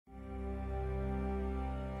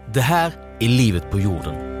Det här är Livet på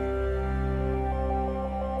jorden.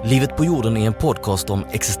 Livet på jorden är en podcast om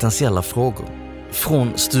existentiella frågor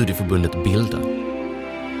från studieförbundet Bilda.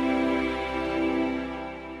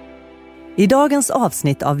 I dagens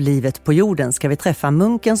avsnitt av Livet på jorden ska vi träffa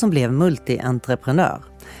munken som blev multientreprenör.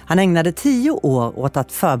 Han ägnade 10 år åt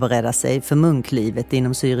att förbereda sig för munklivet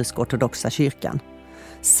inom syrisk-ortodoxa kyrkan.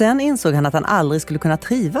 Sen insåg han att han aldrig skulle kunna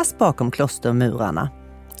trivas bakom klostermurarna.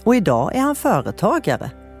 Och idag är han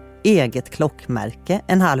företagare. Eget klockmärke,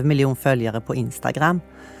 500 000 följare på Instagram.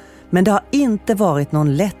 Men det har inte varit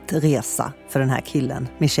någon lätt resa för den här killen,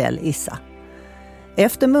 Michel Issa.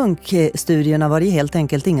 Efter munkstudierna var det helt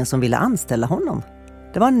enkelt ingen som ville anställa honom.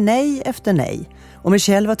 Det var nej efter nej. Och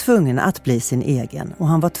Michel var tvungen att bli sin egen. Och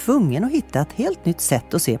han var tvungen att hitta ett helt nytt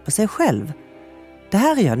sätt att se på sig själv. Det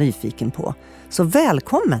här är jag nyfiken på. Så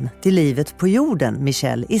välkommen till Livet på jorden,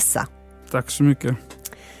 Michel Issa. Tack så mycket.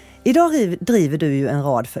 Idag driver du ju en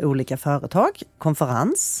rad för olika företag,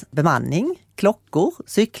 konferens, bemanning, klockor,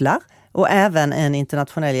 cyklar och även en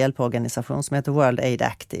internationell hjälporganisation som heter World Aid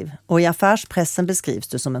Active. Och i affärspressen beskrivs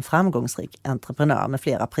du som en framgångsrik entreprenör med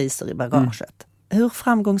flera priser i bagaget. Hur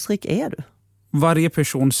framgångsrik är du? Varje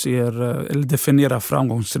person ser eller definierar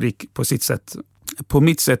framgångsrik på sitt sätt. På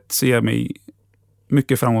mitt sätt ser jag mig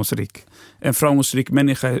mycket framgångsrik. En framgångsrik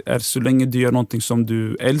människa är så länge du gör någonting som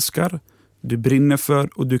du älskar, du brinner för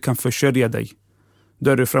och du kan försörja dig.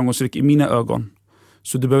 Då är du framgångsrik i mina ögon.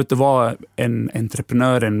 Så du behöver inte vara en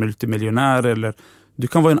entreprenör, en multimiljonär. Eller du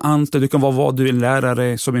kan vara en anställd, du kan vara vad du är,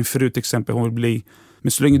 lärare, som min fru till exempel hon vill bli.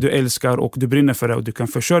 Men så länge du älskar och du brinner för det och du kan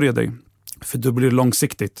försörja dig. För då blir det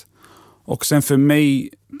långsiktigt. Och sen för mig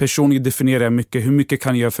personligen definierar jag mycket hur mycket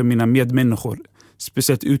kan jag göra för mina medmänniskor.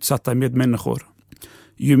 Speciellt utsatta medmänniskor.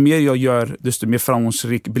 Ju mer jag gör, desto mer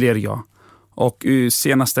framgångsrik blir jag. Och de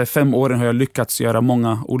senaste 5 åren har jag lyckats göra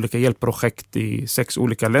många olika hjälpprojekt i 6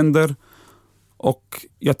 olika länder. Och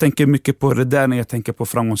jag tänker mycket på det där när jag tänker på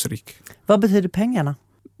framgångsrik. Vad betyder pengarna?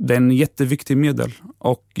 Det är en jätteviktig medel.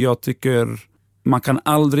 Och jag tycker man kan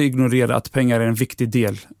aldrig ignorera att pengar är en viktig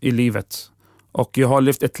del i livet. Och jag har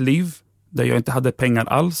levt ett liv där jag inte hade pengar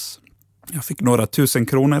alls. Jag fick några 1000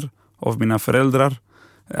 kronor av mina föräldrar.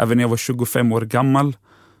 Även när jag var 25 år gammal.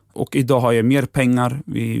 Och idag har jag mer pengar.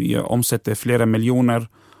 Jag omsätter flera miljoner.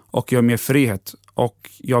 Och jag har mer frihet. Och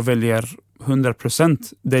jag väljer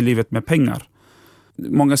 100% det livet med pengar.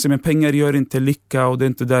 Många säger att pengar gör inte lycka. Och det är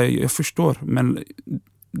inte det jag förstår. Men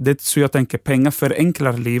det är så jag tänker. Pengar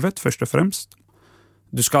förenklar livet först och främst.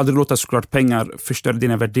 Du ska aldrig låta såklart pengar förstöra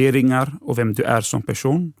dina värderingar. Och vem du är som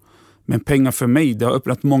person. Men pengar för mig, det har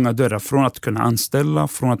öppnat många dörrar. Från att kunna anställa.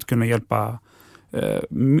 Från att kunna hjälpa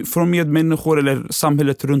från medmänniskor eller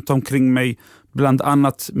samhället runt omkring mig. Bland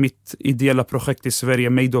annat mitt ideella projekt i Sverige,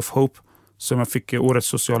 Made of Hope, som jag fick årets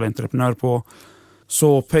sociala entreprenör på.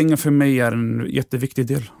 Så pengar för mig är en jätteviktig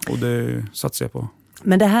del och det satsar jag på.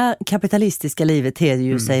 Men det här kapitalistiska livet ter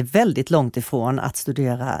ju sig väldigt långt ifrån att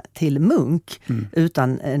studera till munk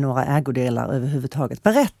utan några ägodelar överhuvudtaget.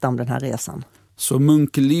 Berätta om den här resan. Så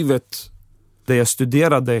munklivet, där jag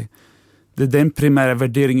studerade, det är den primära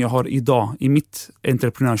värdering jag har idag i mitt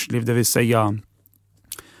entreprenörsliv. Det vill säga,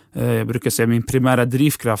 jag brukar säga min primära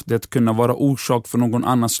drivkraft är att kunna vara orsak för någon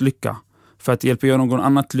annans lycka. För att hjälpa någon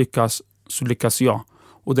annan lyckas så lyckas jag.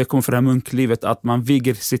 Och det kommer från det här munklivet att man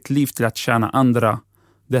viger sitt liv till att tjäna andra.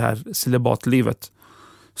 Det här celibatlivet.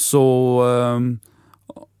 Så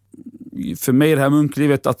för mig är det här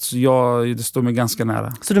munklivet att det står mig ganska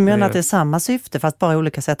nära. Så du menar att det är samma syfte fast bara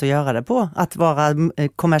olika sätt att göra det på? Att vara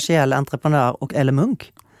kommersiell entreprenör eller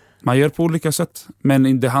munk? Man gör på olika sätt.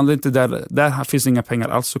 Men det handlar inte där finns inga pengar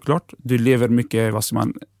alls såklart. Du lever mycket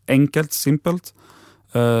enkelt, simpelt.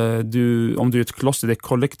 Om du är ett kloster, det är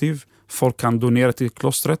kollektiv. Folk kan donera till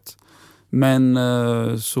klostret. Men det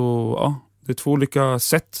är 2 olika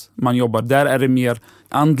sätt man jobbar. Där är det mer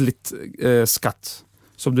andligt skatt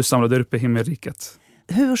som du samlar där uppe i himmelriket.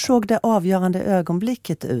 Hur såg det avgörande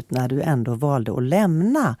ögonblicket ut när du ändå valde att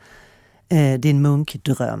lämna din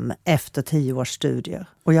munkdröm efter 10 års studier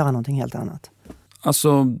och göra någonting helt annat?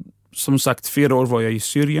 Alltså, som sagt, 4 år var jag i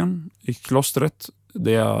Syrien, i klostret,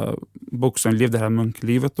 där jag bokstavligen levde det här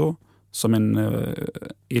munklivet då, som en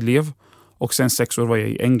elev. Och sen 6 år var jag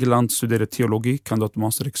i England, studerade teologi, kandidat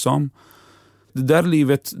masterexamen. Det där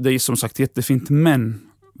livet, det är som sagt jättefint, men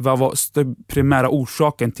vad var den primära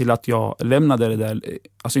orsaken till att jag lämnade det där,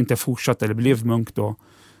 alltså inte fortsatte eller blev munk då?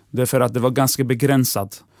 Det är för att det var ganska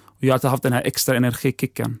begränsat. Och jag har alltid haft den här extra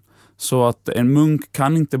energikicken. Så att en munk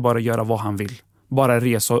kan inte bara göra vad han vill. Bara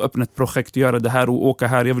resa och öppna ett projekt, göra det här och åka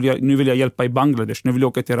här. Nu vill jag hjälpa i Bangladesh, nu vill jag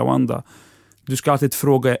åka till Rwanda. Du ska alltid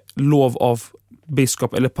fråga lov av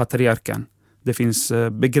biskop eller patriarken. Det finns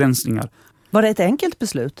begränsningar. Var det ett enkelt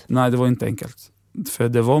beslut? Nej, det var inte enkelt. För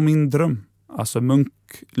det var min dröm. Alltså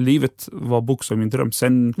munklivet var bokstavligen min dröm.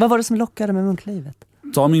 Sen, vad var det som lockade med munklivet?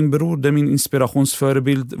 ta min bror, det är min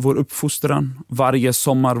inspirationsförebild, vår uppfostran. Varje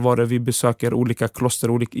sommar var det vi besöker olika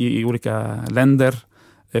kloster i olika länder.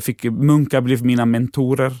 Munkar blev mina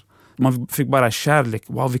mentorer. Man fick bara kärlek.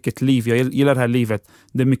 Wow, vilket liv. Jag gillar det här livet.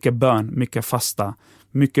 Det är mycket bön, mycket fasta.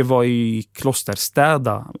 Mycket var i kloster,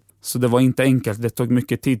 städa. Så det var inte enkelt. Det tog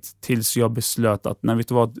mycket tid tills jag beslöt att vet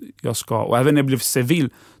du vad jag ska. Och även när jag blev civil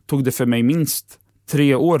tog det för mig minst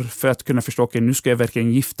 3 år för att kunna förstå att nu ska jag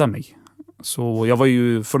verkligen gifta mig. Så jag var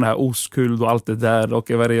ju från det här oskuld och allt det där. Och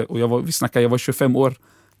jag var 25 år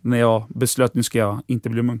när jag beslöt nu ska jag inte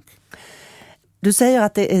bli munk. Du säger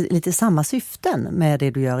att det är lite samma syften med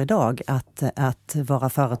det du gör idag. Att vara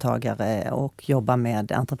företagare och jobba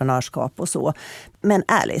med entreprenörskap och så. Men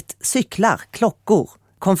ärligt, cyklar, klockor,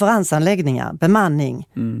 konferensanläggningar, bemanning.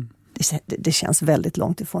 Det känns väldigt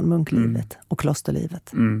långt ifrån munklivet och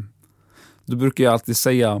klosterlivet. Då brukar jag alltid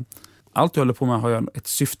säga, allt jag håller på med har jag ett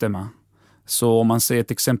syfte med. Så om man säger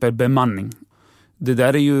till exempel bemanning. Det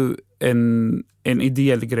där är ju en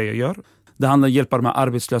ideell grej jag gör. Det handlar om att hjälpa med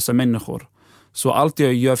arbetslösa människor. Så allt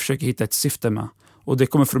jag gör försöker hitta ett syfte med. Och det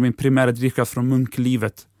kommer från min primära drivkraft från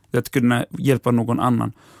munklivet. Det är att kunna hjälpa någon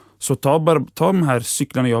annan. Så ta de här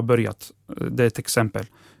cyklarna jag har börjat. Det är ett exempel.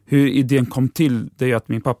 Hur idén kom till, det är att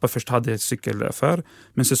min pappa först hade ett cykelaffär.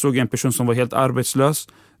 Men så såg jag en person som var helt arbetslös.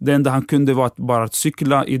 Det enda han kunde var bara att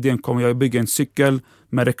cykla. Idén kom, jag bygger en cykel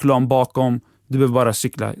med reklam bakom. Du behöver bara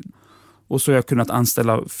cykla. Och så har jag kunnat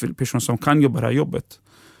anställa personer som kan jobba det här jobbet.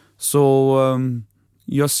 Så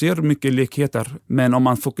jag ser mycket likheter. Men om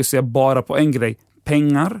man fokuserar bara på en grej,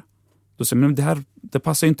 pengar, då säger man det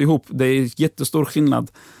passar inte ihop. Det är jättestor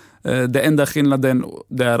skillnad. Det enda skillnaden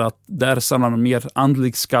är att där samlar man mer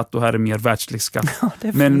andlig skatt och här är mer världslig skatt. Ja,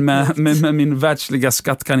 men med min världsliga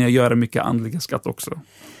skatt kan jag göra mycket andliga skatt också.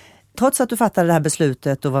 Trots att du fattade det här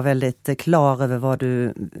beslutet och var väldigt klar över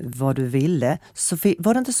vad du ville, så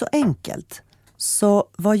var det inte så enkelt. Så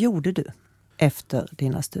vad gjorde du efter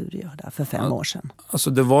dina studier där för 5 år sedan? Alltså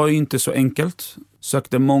det var ju inte så enkelt.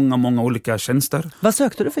 Sökte många olika tjänster. Vad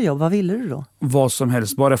sökte du för jobb? Vad ville du då? Vad som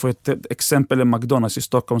helst. Bara för ett exempel är McDonalds i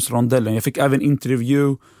Stockholmsrondellen. Jag fick även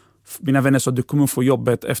intervju. Mina vänner sa du kommer få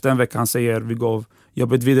jobbet. Efter en vecka han säger vi gav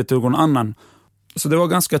jobbet vidare till någon annan. Så det var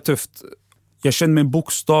ganska tufft. Jag kände mig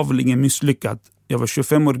bokstavligen misslyckad. Jag var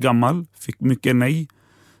 25 år gammal. Fick mycket nej.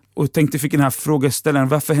 Och fick den här frågeställaren.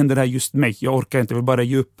 Varför händer det här just mig? Jag orkar inte. Jag vill bara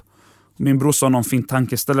ge upp. Min bror sa någon fin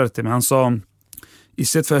tankeställare till mig. Han sa,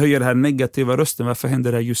 istället för att höja den här negativa rösten, varför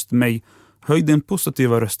händer det här just mig? Höj den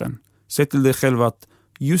positiva rösten. Säg till dig själv att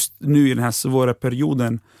just nu i den här svåra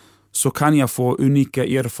perioden så kan jag få unika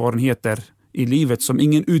erfarenheter i livet som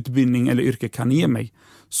ingen utbildning eller yrke kan ge mig.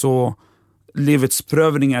 Så livets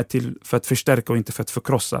prövning är till för att förstärka och inte för att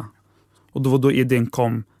förkrossa. Och då idén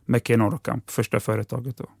kom med Kenorocamp, första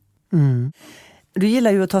företaget då. Mm. Du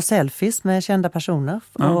gillar ju att ta selfies med kända personer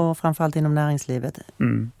och framförallt inom näringslivet.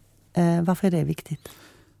 Varför är det viktigt?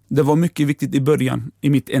 Det var mycket viktigt i början i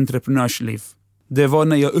mitt entreprenörsliv. Det var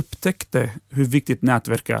när jag upptäckte hur viktigt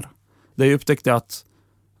nätverk är. Där jag upptäckte att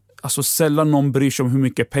sällan någon bryr sig om hur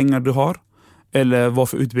mycket pengar du har eller vad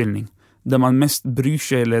för utbildning. Där man mest bryr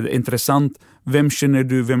sig eller är intressant. Vem känner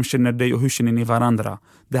du, vem känner dig och hur känner ni varandra?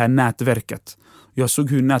 Det här nätverket. Jag såg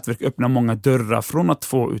hur nätverk öppnar många dörrar från att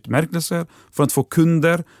få utmärkelser, från att få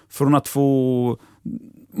kunder, från att få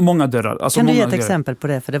många dörrar. Kan du ge ett exempel på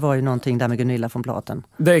det? För det var ju någonting där med Gunilla från Platen.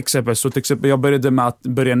 Det är exempel. Så till exempel jag började med att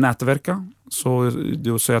börja nätverka.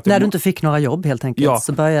 När du inte fick några jobb helt enkelt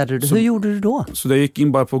så började du. Hur gjorde du då? Så jag gick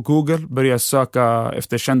in bara på Google, började söka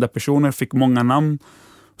efter kända personer, fick många namn.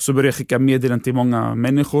 Så började jag skicka meddelanden till många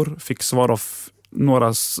människor, fick svar av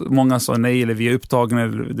många sa nej eller vi är upptagna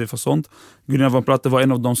eller det för sånt. Gunilla von Platen var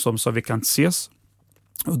en av dem som sa vi kan ses.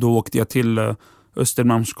 Och då åkte jag till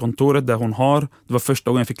Östermalmskontoret där hon har. Det var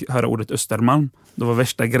första gången jag fick höra ordet Östermalm. Det var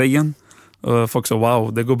värsta grejen. Folk sa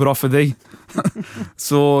wow, det går bra för dig.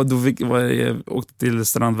 Så då jag åkte till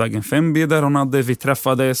Strandvägen 5B där hon hade. Vi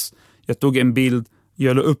träffades. Jag tog en bild.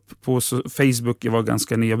 Jag la upp på Facebook. Jag var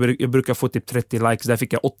ganska ny. Jag brukar få typ 30 likes. Där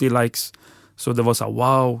fick jag 80 likes. Så det var så här,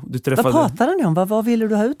 wow, du träffade... Vad pratade ni om? Vad ville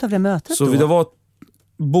du ha ut av det mötet så då? Det var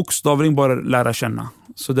bokstavligen bara lära känna.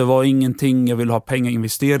 Så det var ingenting, jag ville ha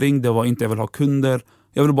pengainvestering. Det var inte jag vill ha kunder.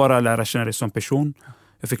 Jag ville bara lära känna dig som person.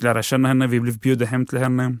 Jag fick lära känna henne, vi blev bjudna hem till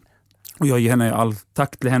henne. Och jag ger henne all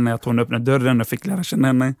tack till henne att hon öppnade dörren och fick lära känna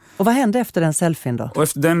henne. Och vad hände efter den selfien då? Och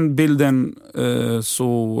efter den bilden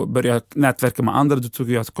så började jag nätverka med andra. Då tog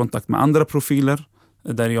jag kontakt med andra profiler.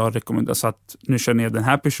 där jag rekommenderar så att nu känner jag den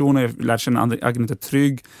här personen, jag lär känna Agneta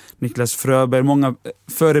Trygg, Niklas Fröberg, många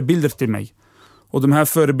förebilder till mig. Och de här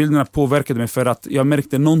förebilderna påverkade mig för att jag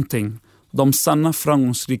märkte någonting. De sanna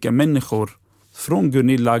framgångsrika människor från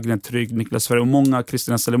Gunilla, Agneta Trygg, Niklas Fröberg och många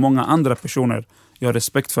kristna eller många andra personer jag har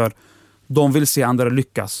respekt för, de vill se andra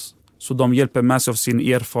lyckas. Så de hjälper med sig av sin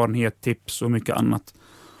erfarenhet, tips och mycket annat.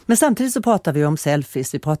 Men samtidigt så pratar vi om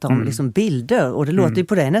selfies, vi pratar om liksom bilder och det låter ju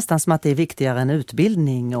på dig nästan som att det är viktigare än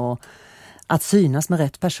utbildning och att synas med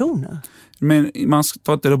rätt personer. Men man ska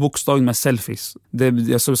ta det bokstavligt med selfies. Det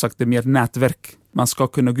är som sagt det är mer nätverk. Man ska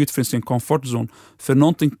kunna gå ut från sin komfortzon. För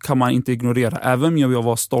någonting kan man inte ignorera. Även om jag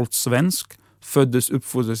var stolt svensk,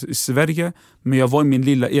 uppfodrades i Sverige, men jag var i min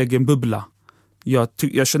lilla egen bubbla.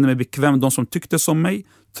 Jag kände mig bekväm. De som tyckte som mig,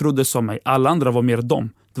 trodde som mig. Alla andra var mer dem.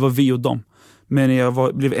 Det var vi och dem. Men när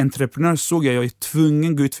jag blev entreprenör såg jag är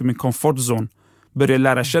tvungen att gå ut för min komfortzon. Började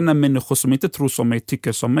lära känna människor som inte tror som mig,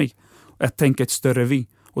 tycker som mig. Jag tänker ett större vi.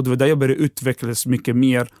 Och det var där jag började utvecklas mycket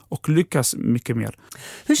mer och lyckas mycket mer.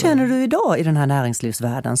 Hur känner du idag i den här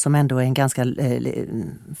näringslivsvärlden som ändå är en ganska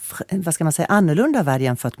vad ska man säga, annorlunda värld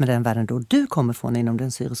jämfört med den världen då du kommer från inom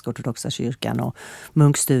den syrisk-ortodoxa kyrkan och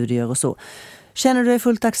munkstudier och så? Känner du dig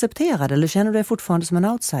fullt accepterad eller känner du dig fortfarande som en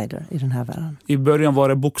outsider i den här världen? I början var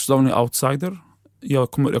det bokstavligen outsider.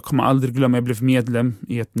 Jag kommer aldrig glömma, jag blev medlem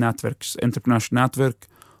i ett entreprenörsnätverk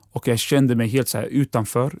och jag kände mig helt så här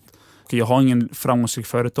utanför. Jag har ingen framgångsrik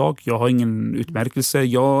företag, jag har ingen utmärkelse,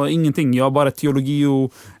 jag har ingenting. Jag har bara teologi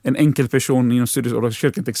och en enkel person inom syrisk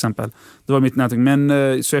kyrkan till exempel. Det var mitt nätverk.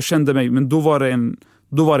 Men så jag kände mig, men då var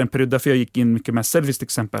det en period därför jag gick in mycket med service till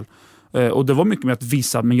exempel. Och det var mycket med att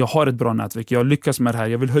visa, men jag har ett bra nätverk, jag lyckas med det här,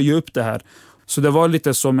 jag vill höja upp det här. Så det var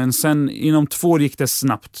lite så, men sen inom 2 år gick det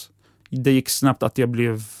snabbt. Det gick snabbt att jag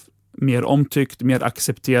blev mer omtyckt, mer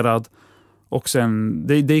accepterad. Och sen,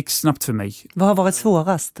 det gick snabbt för mig. Vad har varit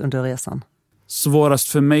svårast under resan? Svårast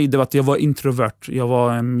för mig det var att jag var introvert. Jag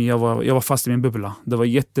var fast i min bubbla. Det var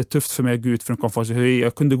jättetufft för mig att gå ut från komfortzon.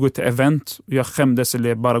 Jag kunde gå till event. Jag skämdes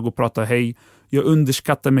eller bara gå och prata hej. Jag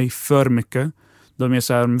underskattade mig för mycket. De är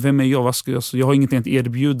så här, vem är jag? Jag har ingenting att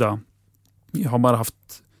erbjuda. Jag har bara haft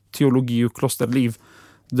teologi och klosterliv.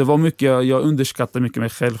 Det var mycket, jag underskattade mycket mig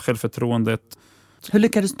själv, självförtroendet. Hur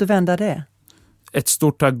lyckades du vända det? Ett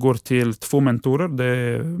stort tack går till 2 mentorer. Det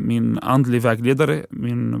är min andlig vägledare,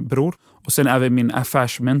 min bror. Och sen även min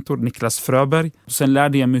affärsmentor, Niklas Fröberg. Och sen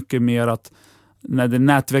lärde jag mycket mer att när det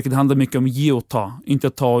nätverket handlar mycket om ge och ta. Inte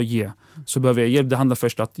ta och ge. Så behöver jag hjälp. Det handlar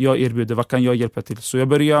först att jag erbjuder. Vad kan jag hjälpa till? Så jag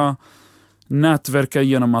börjar nätverka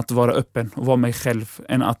genom att vara öppen och vara mig själv.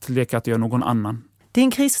 Än att leka att jag är någon annan.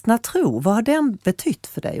 Din kristna tro, vad har den betytt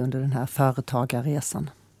för dig under den här företagarresan?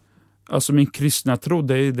 Alltså min kristna tro,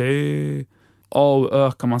 det är A och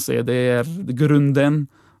Ö kan man säga. Det är grunden.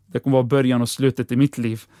 Det kommer vara början och slutet i mitt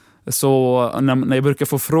liv. Så när jag brukar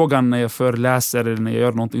få frågan när jag föreläser eller när jag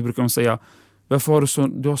gör någonting, brukar man säga, varför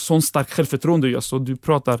har du har sån stark självförtroende just? Och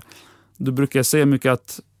då brukar jag säga mycket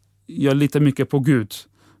att jag litar mycket på Gud.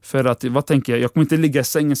 För att, vad tänker jag? Jag kommer inte ligga i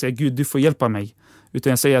sängen och säga, Gud du får hjälpa mig. Utan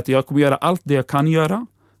jag säger att jag kommer göra allt det jag kan göra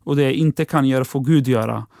och det jag inte kan göra får Gud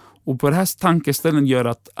göra. Och på det här tankeställen gör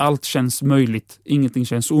att allt känns möjligt. Ingenting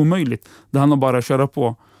känns omöjligt. Det handlar bara om att köra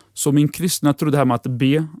på. Så min kristna tror det här med att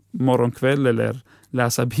be morgonkväll eller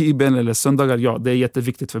läsa Bibeln eller söndagar, ja, det är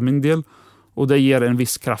jätteviktigt för min del. Och det ger en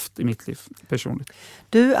viss kraft i mitt liv personligt.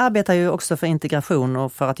 Du arbetar ju också för integration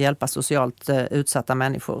och för att hjälpa socialt utsatta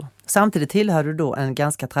människor. Samtidigt tillhör du då en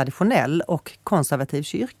ganska traditionell och konservativ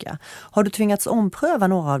kyrka. Har du tvingats ompröva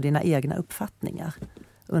några av dina egna uppfattningar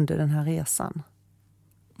under den här resan?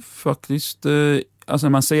 Faktiskt, alltså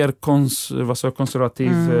när man säger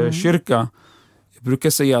konservativ kyrka, jag brukar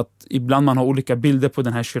säga att ibland man har olika bilder på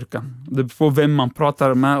den här kyrkan. Det beror på vem man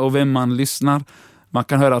pratar med och vem man lyssnar. Man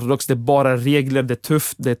kan höra ortodox, det är bara regler, det är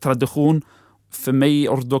tufft, det är tradition. För mig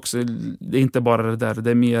ortodox, det är inte bara det där.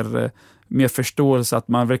 Det är mer förståelse, att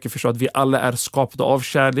man verkar förstå att vi alla är skapade av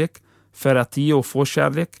kärlek för att ge och få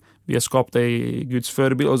kärlek. Vi är skapade i Guds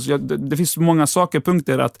förebild. Och det finns många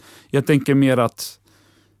punkter att jag tänker mer att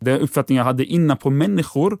den uppfattning jag hade innan på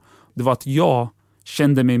människor, det var att jag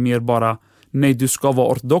kände mig mer bara, nej du ska vara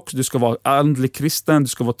ortodox, du ska vara andlig kristen, du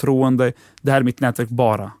ska vara troende. Det här är mitt nätverk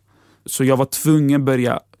bara. Så jag var tvungen att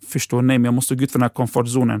börja förstå, nej men jag måste gå ut från den här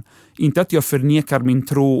komfortzonen. Inte att jag förnekar min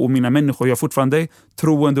tro och mina människor. Jag är fortfarande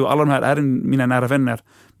troende och alla de här är mina nära vänner.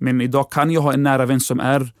 Men idag kan jag ha en nära vän som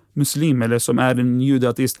är muslim eller som är en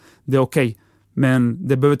judeateist. Det är okej. Men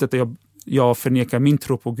det behöver inte att jag förnekar min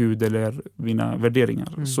tro på Gud eller mina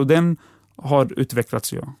värderingar. Så den har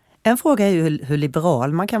utvecklats, ja. En fråga är ju hur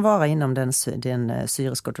liberal man kan vara inom den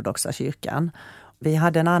syrisk-ortodoxa kyrkan. Vi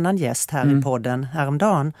hade en annan gäst här i podden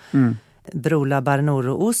häromdagen, Brula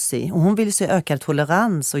Barnoro Ussi. Och hon vill se ökad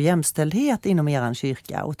tolerans och jämställdhet inom er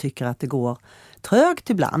kyrka och tycker att det går trögt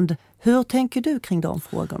ibland. Hur tänker du kring de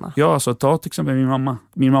frågorna? Ja, alltså ta till exempel min mamma.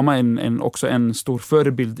 Min mamma är också en stor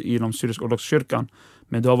förebild inom syrisk-ortodoxa kyrkan.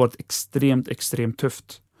 Men det har varit extremt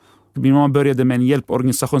tufft. Min mamma började med en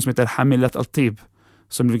hjälporganisation som heter Hamilat Al-Tib,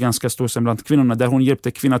 som är ganska stor bland kvinnorna, där hon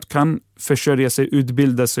hjälpte kvinnor att kan försörja sig,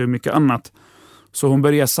 utbilda sig och mycket annat. Så hon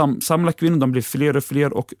började samla kvinnor, de blev fler och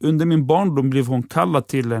fler, och under min barndom blev hon kallad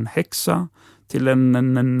till en häxa, till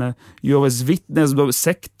en Jehovas vittnes,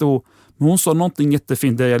 sekt. Men hon sa någonting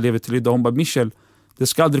jättefint där jag lever till idag. Hon bara, Michel, det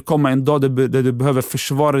ska aldrig komma en dag där du behöver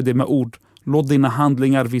försvara dig med ord. Låt dina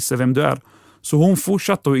handlingar visa vem du är. Så hon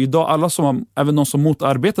fortsatte, och idag även de som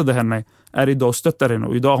motarbetade henne är idag och stöttar henne.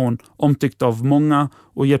 Och idag är hon omtyckt av många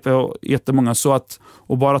och hjälper jättemånga. Så att,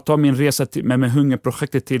 och bara ta min resa med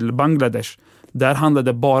hungerprojektet till Bangladesh. Där handlade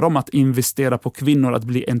det bara om att investera på kvinnor att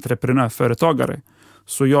bli entreprenörföretagare.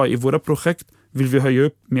 Så i våra projekt vill vi höja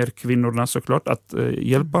upp mer kvinnorna såklart att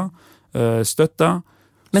hjälpa, stötta.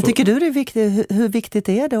 Men tycker du det är viktigt, hur viktigt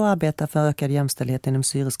är det att arbeta för ökad jämställdhet inom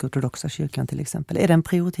syrisk-ortodoxa kyrkan till exempel? Är det en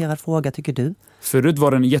prioriterad fråga, tycker du? Förut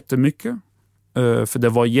var den jättemycket, för det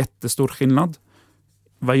var jättestor skillnad.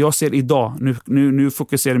 Vad jag ser idag, nu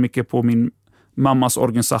fokuserar jag mycket på min mammas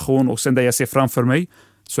organisation, och sen det jag ser framför mig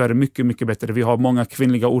så är det mycket bättre. Vi har många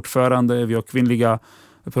kvinnliga ordförande, vi har kvinnliga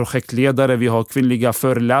projektledare, vi har kvinnliga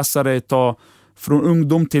föreläsare, från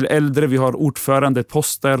ungdom till äldre, vi har ordförande,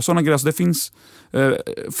 poster, sådana grejer. Så det finns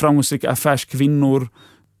framgångsrika affärskvinnor.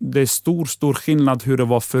 Det är stor skillnad hur det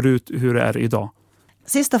var förut, hur det är idag.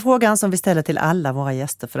 Sista frågan som vi ställer till alla våra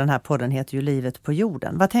gäster, för den här podden heter ju Livet på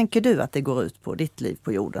jorden. Vad tänker du att det går ut på, ditt liv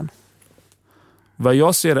på jorden? Vad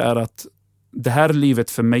jag ser är att det här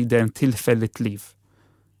livet för mig, det är en tillfälligt liv.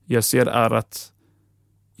 Jag ser är att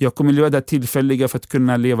jag kommer leva det tillfälliga för att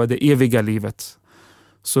kunna leva det eviga livet.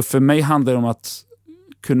 Så för mig handlar det om att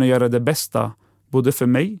kunna göra det bästa, både för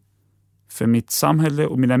mig, för mitt samhälle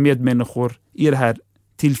och mina medmänniskor i det här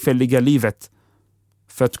tillfälliga livet.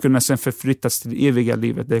 För att kunna sen förflyttas till det eviga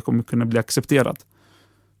livet där jag kommer kunna bli accepterad.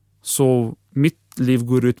 Så mitt liv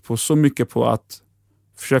går ut på så mycket på att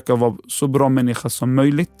försöka vara så bra människa som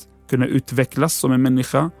möjligt. Kunna utvecklas som en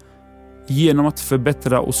människa genom att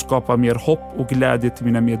förbättra och skapa mer hopp och glädje till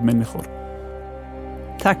mina medmänniskor.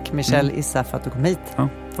 Tack Michel Issa för att du kom hit. Ja,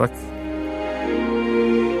 tack.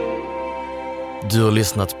 Du har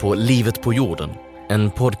lyssnat på Livet på jorden,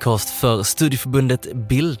 en podcast för studieförbundet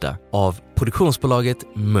Bilda av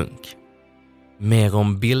produktionsbolaget Munk. Mer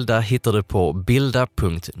om Bilda hittar du på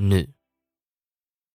bilda.nu.